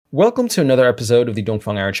Welcome to another episode of the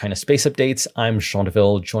Dongfang Hour China Space Updates. I'm Jean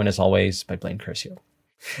Deville, joined as always by Blaine Curcio.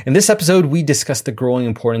 In this episode, we discuss the growing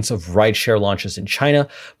importance of rideshare launches in China.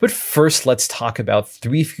 But first, let's talk about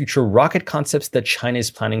 3 future rocket concepts that China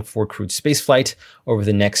is planning for crewed spaceflight over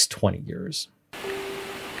the next 20 years.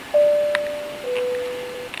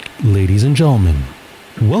 Ladies and gentlemen,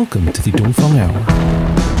 welcome to the Dongfang Hour.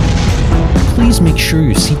 Please make sure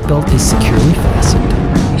your seatbelt is securely fastened.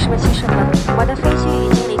 女士们、先生们，我的飞机已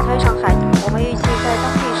经离开上海，我们预计在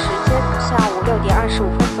当地时间下午6点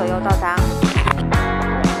25分左右到达。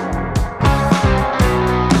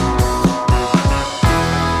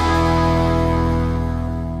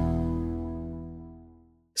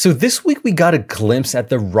So this week we got a glimpse at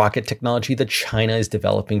the rocket technology that China is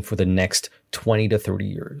developing for the next 20 to 30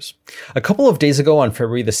 years. A couple of days ago on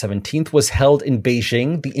February the 17th was held in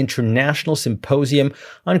Beijing, the International Symposium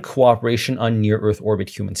on Cooperation on Near-Earth Orbit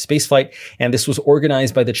Human Spaceflight, and this was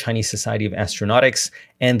organized by the Chinese Society of Astronautics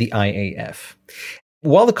and the IAF.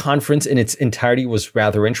 While the conference in its entirety was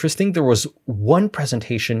rather interesting, there was one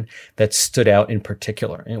presentation that stood out in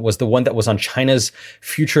particular, and it was the one that was on China's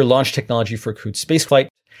future launch technology for crewed spaceflight.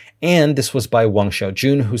 And this was by Wang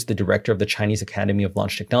Xiaojun, who's the director of the Chinese Academy of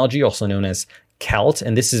Launch Technology, also known as CALT.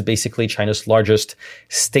 And this is basically China's largest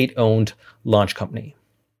state-owned launch company.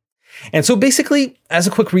 And so basically, as a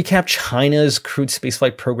quick recap, China's crewed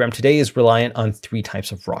spaceflight program today is reliant on 3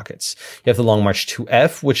 types of rockets. You have the Long March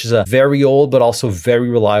 2F, which is a very old but also very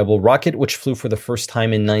reliable rocket, which flew for the first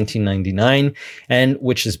time in 1999, and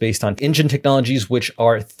which is based on engine technologies which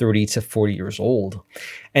are 30 to 40 years old.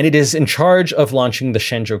 And it is in charge of launching the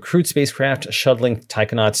Shenzhou crewed spacecraft, shuttling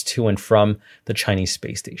taikonauts to and from the Chinese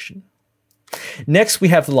space station. Next, we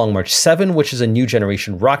have the Long March 7, which is a new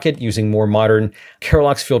generation rocket using more modern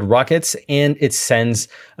Kerolox fueled rockets, and it sends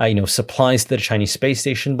supplies to the Chinese space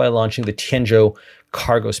station by launching the Tianzhou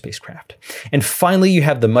cargo spacecraft. And finally, you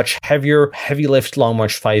have the much heavier, heavy lift Long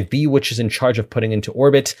March 5B, which is in charge of putting into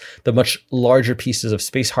orbit the much larger pieces of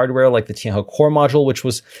space hardware like the Tianhe core module, which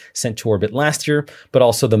was sent to orbit last year, but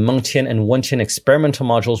also the Mengtian and Wentian experimental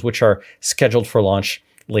modules, which are scheduled for launch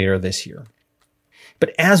later this year.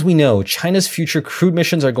 But as we know, China's future crewed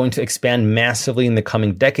missions are going to expand massively in the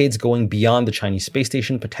coming decades, going beyond the Chinese space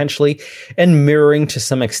station potentially, and mirroring to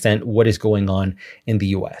some extent what is going on in the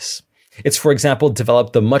US. It's, for example,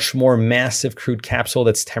 developed the much more massive crewed capsule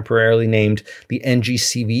that's temporarily named the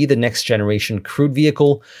NGCV, the Next Generation Crewed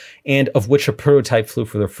Vehicle, and of which a prototype flew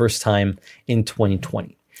for the first time in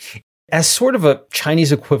 2020. As sort of a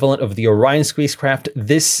Chinese equivalent of the Orion spacecraft,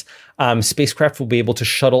 this spacecraft will be able to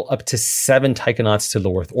shuttle up to 7 taikonauts to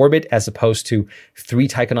low Earth orbit, as opposed to 3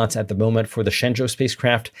 taikonauts at the moment for the Shenzhou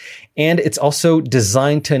spacecraft. And it's also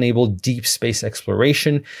designed to enable deep space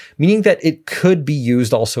exploration, meaning that it could be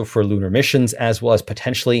used also for lunar missions, as well as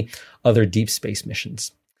potentially other deep space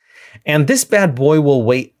missions. And this bad boy will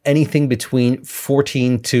weigh anything between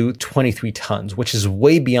 14 to 23 tons, which is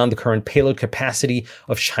way beyond the current payload capacity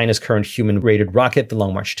of China's current human-rated rocket, the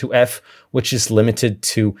Long March 2F, which is limited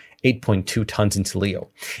to 8.2 tons into LEO.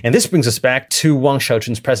 And this brings us back to Wang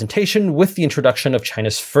Xiaojun's presentation with the introduction of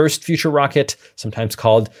China's first future rocket, sometimes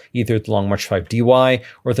called either the Long March 5DY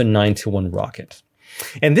or the 921 rocket.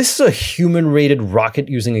 And this is a human-rated rocket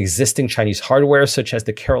using existing Chinese hardware, such as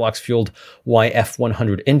the Kerolox-fueled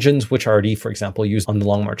YF-100 engines, which are already, for example, used on the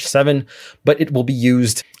Long March 7, but it will be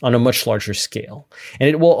used on a much larger scale. And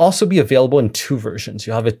it will also be available in 2 versions.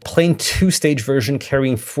 You'll have a plain 2-stage version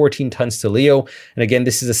carrying 14 tons to LEO. And again,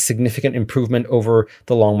 this is a significant improvement over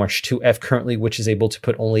the Long March 2F currently, which is able to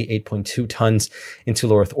put only 8.2 tons into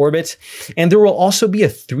low Earth orbit. And there will also be a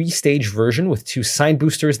 3-stage version with 2 side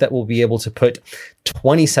boosters that will be able to put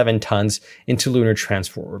 27 tons into lunar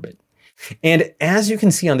transfer orbit. And as you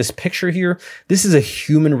can see on this picture here, this is a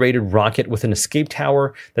human-rated rocket with an escape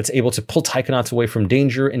tower that's able to pull taikonauts away from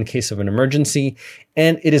danger in case of an emergency.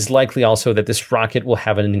 And it is likely also that this rocket will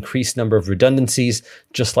have an increased number of redundancies,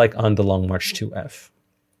 just like on the Long March 2F.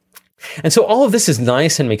 And so all of this is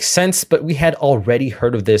nice and makes sense, but we had already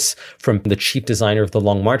heard of this from the chief designer of the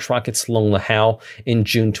Long March rockets, Long Lehao, in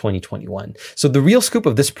June 2021. So the real scoop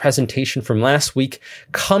of this presentation from last week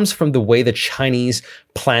comes from the way the Chinese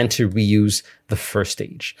plan to reuse the first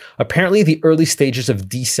stage. Apparently, the early stages of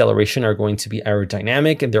deceleration are going to be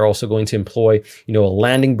aerodynamic, and they're also going to employ, a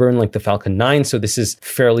landing burn like the Falcon 9. So this is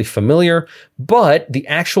fairly familiar, but the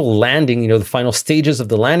actual landing, the final stages of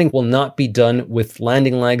the landing will not be done with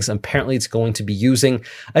landing legs. Apparently, it's going to be using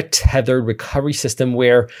a tethered recovery system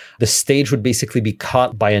where the stage would basically be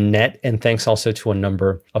caught by a net, and thanks also to a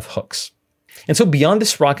number of hooks. And so beyond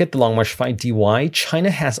this rocket, the Long March 5DY, China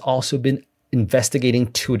has also been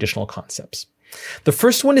investigating 2 additional concepts. The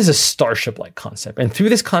first one is a Starship-like concept. And through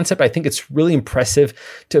this concept, I think it's really impressive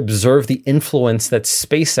to observe the influence that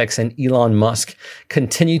SpaceX and Elon Musk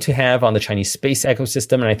continue to have on the Chinese space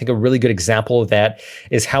ecosystem. And I think a really good example of that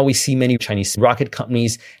is how we see many Chinese rocket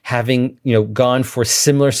companies having, gone for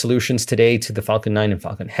similar solutions today to the Falcon 9 and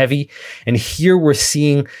Falcon Heavy. And here we're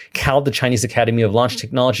seeing CALD, the Chinese Academy of Launch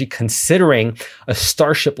Technology, considering a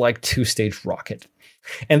Starship-like two-stage rocket.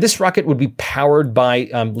 And this rocket would be powered by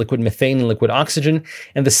liquid methane and liquid oxygen.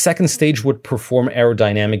 And the second stage would perform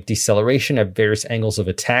aerodynamic deceleration at various angles of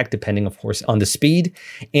attack, depending, of course, on the speed.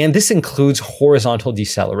 And this includes horizontal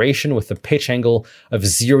deceleration with a pitch angle of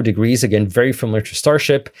 0 degrees, again, very familiar to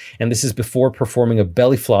Starship. And this is before performing a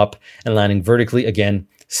belly flop and landing vertically, again,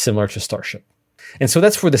 similar to Starship. And so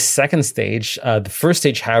that's for the second stage. The first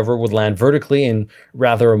stage, however, would land vertically in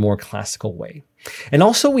rather a more classical way. And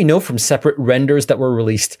also we know from separate renders that were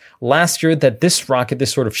released last year that this rocket,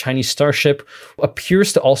 this sort of Chinese Starship,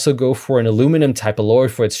 appears to also go for an aluminum type alloy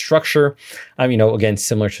for its structure. Again,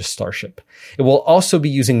 similar to Starship. It will also be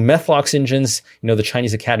using Methlox engines, the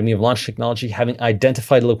Chinese Academy of Launch Technology having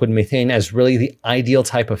identified liquid methane as really the ideal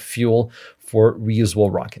type of fuel for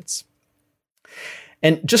reusable rockets.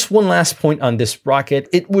 And just one last point on this rocket,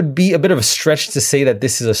 it would be a bit of a stretch to say that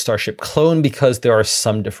this is a Starship clone because there are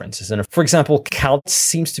some differences. And for example, CALD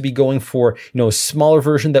seems to be going for, a smaller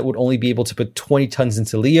version that would only be able to put 20 tons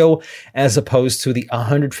into LEO, as opposed to the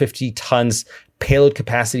 150 tons payload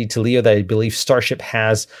capacity to LEO that I believe Starship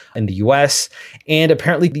has in the US. And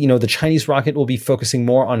apparently, the Chinese rocket will be focusing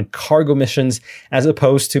more on cargo missions as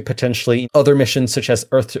opposed to potentially other missions such as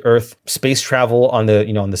Earth-to-Earth space travel on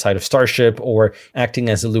the side of Starship, or acting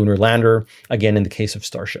as a lunar lander, again, in the case of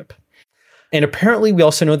Starship. And apparently, we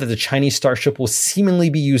also know that the Chinese Starship will seemingly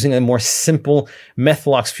be using a more simple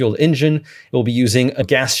Methlox-fueled engine. It will be using a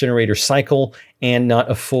gas generator cycle and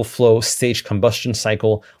not a full-flow staged combustion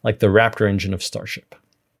cycle like the Raptor engine of Starship.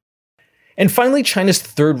 And finally, China's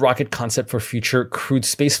third rocket concept for future crewed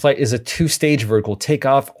spaceflight is a two-stage vertical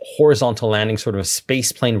takeoff, horizontal landing sort of a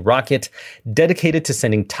spaceplane rocket dedicated to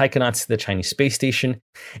sending taikonauts to the Chinese space station.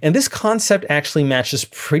 And this concept actually matches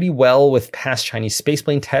pretty well with past Chinese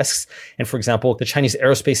spaceplane tests. And for example, the Chinese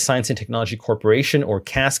Aerospace Science and Technology Corporation, or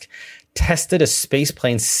CASC, tested a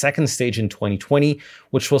spaceplane's second stage in 2020,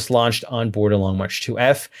 which was launched on board a Long March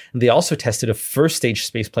 2F. And they also tested a first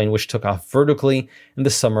stage spaceplane, which took off vertically in the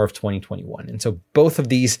summer of 2021. And so both of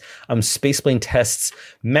these spaceplane tests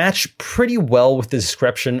match pretty well with the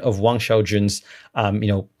description of Wang Xiaojun's,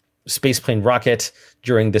 spaceplane rocket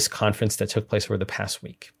during this conference that took place over the past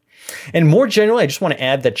week. And more generally, I just want to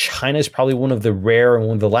add that China is probably one of the rare and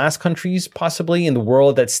one of the last countries possibly in the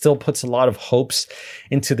world that still puts a lot of hopes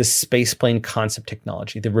into the spaceplane concept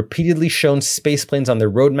technology. They've repeatedly shown spaceplanes on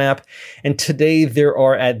their roadmap, and today there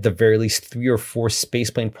are at the very least 3 or 4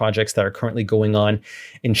 spaceplane projects that are currently going on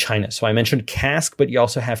in China. So I mentioned CASC, but you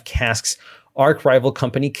also have CASC's arch-rival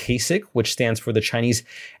company, CASIC, which stands for the Chinese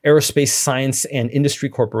Aerospace Science and Industry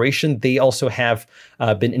Corporation. They also have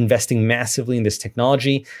been investing massively in this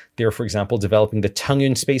technology. They're, for example, developing the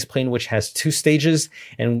Tengyun spaceplane, which has 2 stages,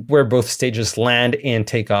 and where both stages land and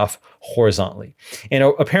take off horizontally. And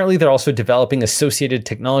apparently, they're also developing associated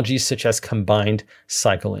technologies such as combined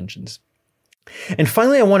cycle engines. And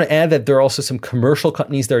finally, I want to add that there are also some commercial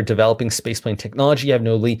companies that are developing spaceplane technology. I have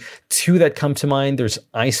notably 2 that come to mind. There's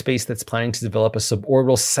iSpace that's planning to develop a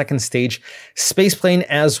suborbital second stage spaceplane,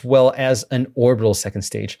 as well as an orbital second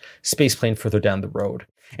stage spaceplane further down the road.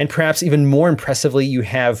 And perhaps even more impressively, you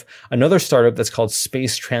have another startup that's called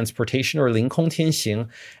Space Transportation, or 凌空天行,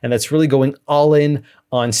 and that's really going all in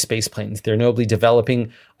on spaceplanes. They're notably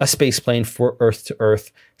developing a spaceplane for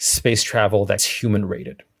Earth-to-Earth space travel that's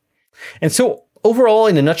human-rated. And so overall,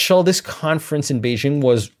 in a nutshell, this conference in Beijing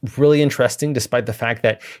was really interesting, despite the fact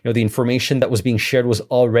that, the information that was being shared was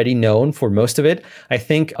already known for most of it. I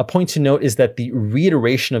think a point to note is that the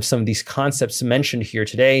reiteration of some of these concepts mentioned here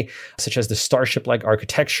today, such as the Starship-like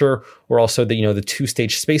architecture, or also the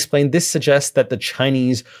 2-stage spaceplane, this suggests that the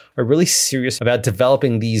Chinese are really serious about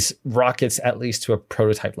developing these rockets, at least to a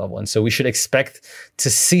prototype level. And so we should expect to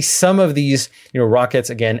see some of these, rockets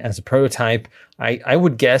again as a prototype. I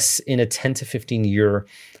would guess in a 10 to 15 year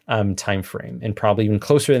time frame, and probably even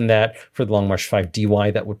closer than that for the Long March 5 DY.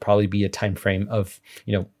 That would probably be a time frame of,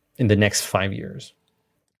 in the next 5 years.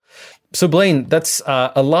 So Blaine, that's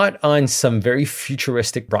a lot on some very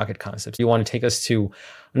futuristic rocket concepts. You want to take us to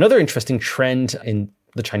another interesting trend in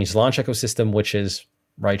the Chinese launch ecosystem, which is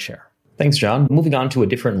rideshare. Thanks, John. Moving on to a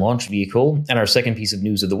different launch vehicle and our second piece of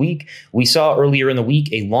news of the week. We saw earlier in the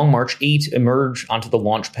week a Long March 8 emerge onto the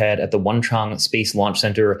launch pad at the Wenchang Space Launch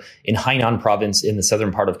Center in Hainan province in the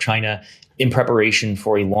southern part of China. in preparation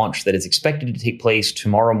for a launch that is expected to take place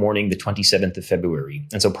tomorrow morning, the 27th of February.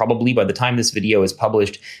 And so probably by the time this video is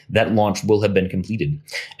published, that launch will have been completed.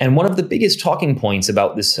 And one of the biggest talking points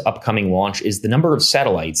about this upcoming launch is the number of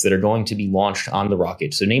satellites that are going to be launched on the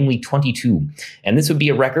rocket. So namely 22. And this would be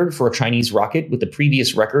a record for a Chinese rocket, with the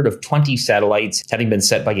previous record of 20 satellites having been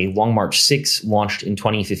set by a Long March 6 launched in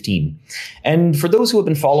 2015. And for those who have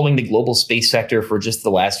been following the global space sector for just the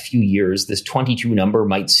last few years, this 22 number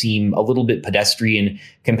might seem a little bit pedestrian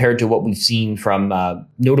compared to what we've seen from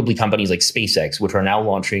notably companies like SpaceX, which are now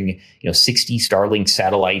launching 60 Starlink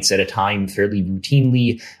satellites at a time fairly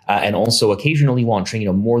routinely, and also occasionally launching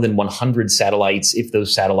more than 100 satellites if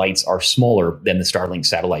those satellites are smaller than the Starlink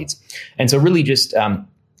satellites. And so really just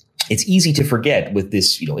it's easy to forget with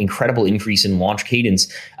this, incredible increase in launch cadence,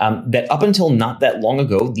 that up until not that long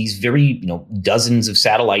ago, these very, dozens of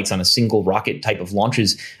satellites on a single rocket type of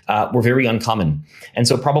launches were very uncommon. And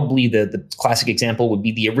so probably the classic example would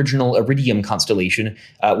be the original Iridium constellation,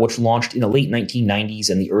 which launched in the late 1990s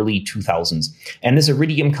and the early 2000s. And this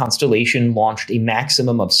Iridium constellation launched a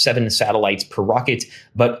maximum of 7 satellites per rocket,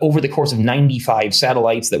 but over the course of 95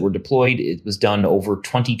 satellites that were deployed, it was done over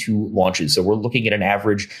 22 launches. So we're looking at an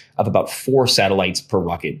average of about 4 satellites per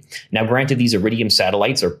rocket. Now, granted, these Iridium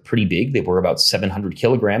satellites are pretty big. They were about 700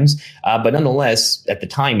 kilograms. But nonetheless, at the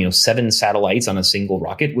time, 7 satellites on a single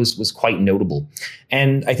rocket was quite notable.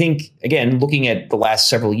 And I think, again, looking at the last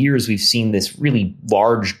several years, we've seen this really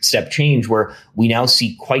large step change where we now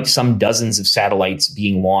see quite some dozens of satellites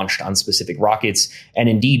being launched on specific rockets. And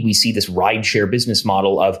indeed, we see this rideshare business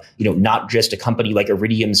model of, not just a company like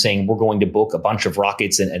Iridium saying we're going to book a bunch of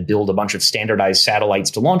rockets and build a bunch of standardized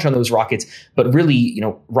satellites to launch on those rockets, but really,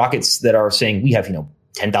 rockets that are saying we have,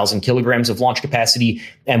 10,000 kilograms of launch capacity,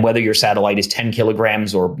 and whether your satellite is 10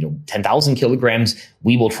 kilograms or 10,000 kilograms,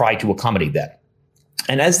 we will try to accommodate that.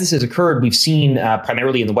 And as this has occurred, we've seen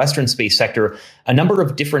primarily in the Western space sector, a number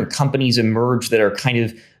of different companies emerge that are kind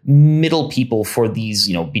of middle people for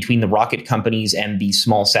these, between the rocket companies and these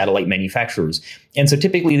small satellite manufacturers. And so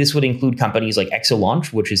typically this would include companies like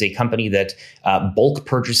Exolaunch, which is a company that bulk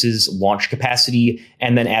purchases launch capacity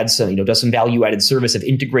and then adds some, does some value added service of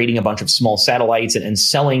integrating a bunch of small satellites and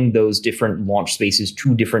selling those different launch spaces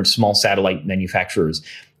to different small satellite manufacturers.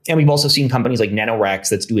 And we've also seen companies like NanoRacks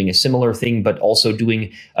that's doing a similar thing, but also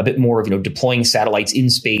doing a bit more of, deploying satellites in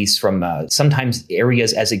space from sometimes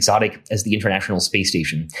areas as exotic as the International Space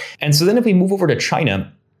Station. And so then if we move over to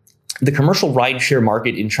China, the commercial rideshare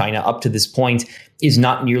market in China up to this point is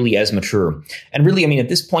not nearly as mature. And really, at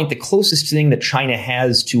this point, the closest thing that China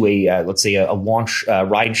has to let's say a launch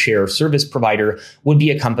rideshare service provider would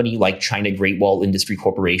be a company like China Great Wall Industry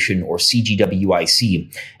Corporation, or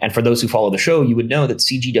CGWIC. And for those who follow the show, you would know that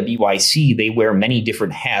CGWIC, they wear many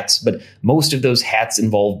different hats, but most of those hats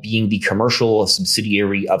involve being the commercial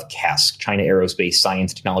subsidiary of CASC, China Aerospace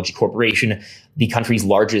Science Technology Corporation, the country's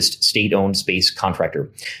largest state-owned space contractor.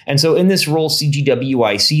 And so in this role,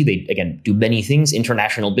 CGWIC, they, again, do many things,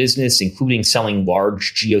 international business, including selling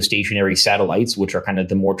large geostationary satellites, which are kind of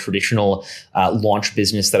the more traditional launch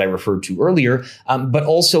business that I referred to earlier, but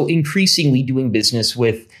also increasingly doing business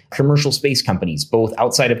with commercial space companies, both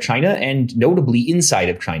outside of China and notably inside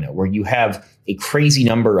of China, where you have a crazy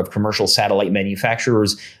number of commercial satellite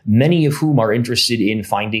manufacturers, many of whom are interested in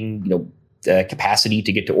finding, capacity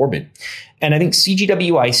to get to orbit. And I think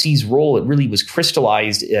CGWIC's role, it really was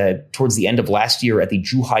crystallized towards the end of last year at the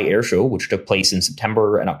Zhuhai Air Show, which took place in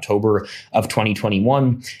September and October of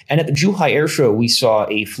 2021. And at the Zhuhai Air Show, we saw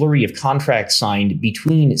a flurry of contracts signed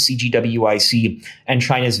between CGWIC and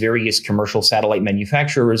China's various commercial satellite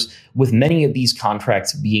manufacturers, with many of these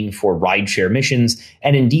contracts being for rideshare missions,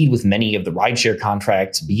 and indeed with many of the rideshare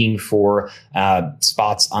contracts being for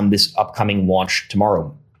spots on this upcoming launch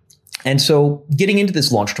tomorrow. And so getting into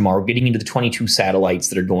this launch tomorrow, getting into the 22 satellites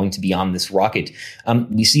that are going to be on this rocket,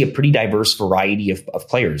 we see a pretty diverse variety of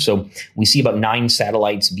players. So we see about 9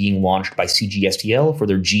 satellites being launched by CGSTL for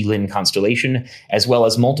their Jilin constellation, as well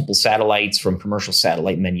as multiple satellites from commercial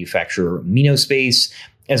satellite manufacturer Minospace,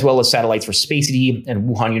 as well as satellites for SpaceD and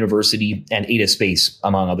Wuhan University and Ada Space,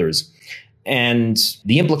 among others. And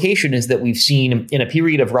the implication is that we've seen, in a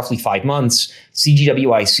period of roughly 5 months,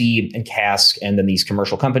 CGWIC and CASC and then these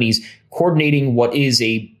commercial companies coordinating what is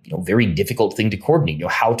a very difficult thing to coordinate.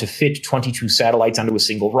 How to fit 22 satellites onto a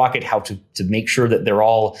single rocket, how to make sure that they're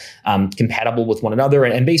all compatible with one another,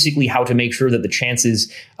 and basically how to make sure that the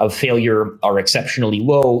chances of failure are exceptionally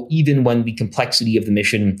low, even when the complexity of the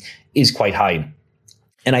mission is quite high.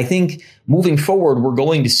 And I think moving forward, we're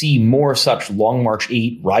going to see more such Long March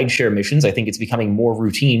 8 rideshare missions. I think it's becoming more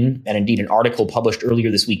routine. And indeed, an article published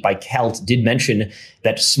earlier this week by Kelt did mention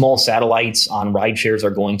that small satellites on rideshares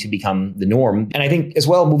are going to become the norm. And I think as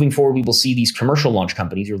well, moving forward, we will see these commercial launch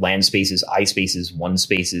companies, your Landspaces, iSpaces,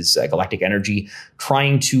 OneSpaces, Galactic Energy,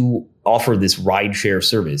 trying to offer this rideshare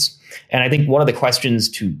service. And I think one of the questions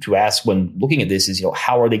to ask when looking at this is,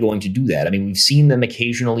 how are they going to do that? I mean, we've seen them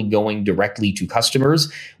occasionally going directly to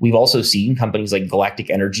customers. We've also seen companies like Galactic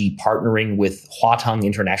Energy partnering with Huatong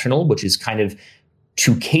International, which is kind of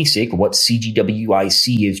to CASIC what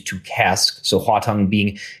CGWIC is to CASC. So Huatong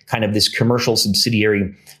being kind of this commercial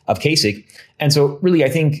subsidiary of CASIC. And so really, I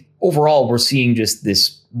think overall, we're seeing just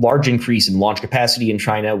this large increase in launch capacity in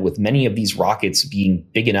China, with many of these rockets being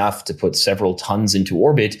big enough to put several tons into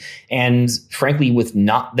orbit. And frankly, with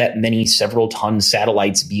not that many several ton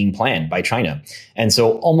satellites being planned by China. And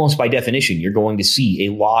so almost by definition, you're going to see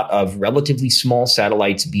a lot of relatively small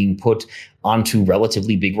satellites being put onto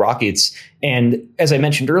relatively big rockets. And as I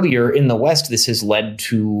mentioned earlier, in the West, this has led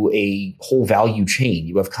to a whole value chain.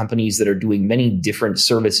 You have companies that are doing many different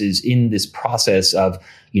services in this process of,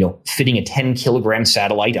 fitting a 10 kilogram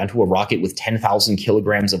satellite onto a rocket with 10,000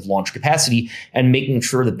 kilograms of launch capacity and making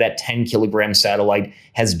sure that that 10 kilogram satellite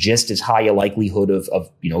has just as high a likelihood of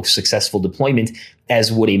successful deployment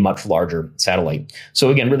as would a much larger satellite. So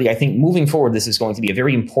again, really, I think moving forward, this is going to be a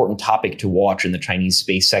very important topic to watch in the Chinese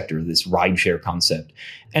space sector, this rideshare concept.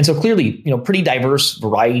 And so clearly, pretty diverse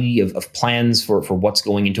variety of plans for what's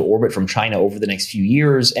going into orbit from China over the next few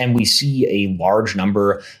years. And we see a large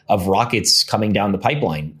number of rockets coming down the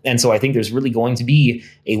pipeline. And so I think there's really going to be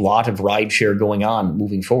a lot of rideshare going on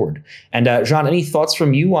moving forward. And Jean, any thoughts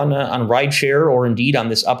from you on rideshare, or indeed on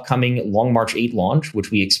this upcoming Long March 8 launch,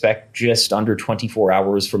 which we expect just under 24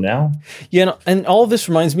 hours from now? Yeah, and all of this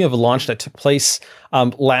reminds me of a launch that took place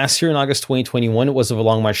last year in August 2021. It was of a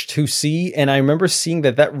Long March 2C. And I remember seeing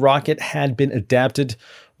that rocket had been adapted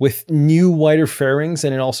with new wider fairings,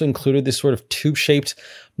 and it also included this sort of tube-shaped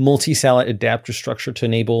multi-satellite adapter structure to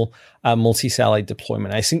enable multi-satellite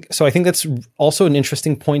deployment. I think that's also an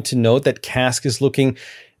interesting point to note, that CASC is looking,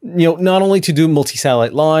 not only to do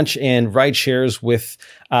multi-satellite launch and ride shares with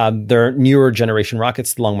their newer generation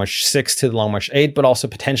rockets, the Long March 6 to the Long March 8, but also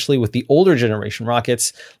potentially with the older generation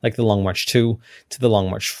rockets like the Long March 2 to the Long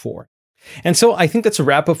March 4. And so I think that's a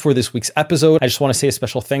wrap up for this week's episode. I just want to say a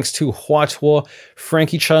special thanks to Huatuo,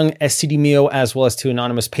 Frankie Chung, STD Mio, as well as to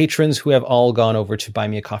anonymous patrons who have all gone over to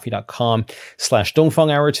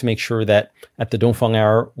buymeacoffee.com/Dongfang Hour to make sure that at the Dongfang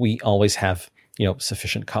Hour, we always have,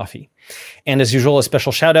 sufficient coffee. And as usual, a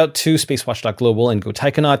special shout out to Spacewatch.global and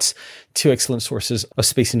GoTaikonauts, two excellent sources of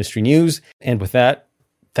space industry news. And with that,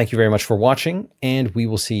 thank you very much for watching, and we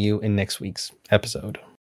will see you in next week's episode.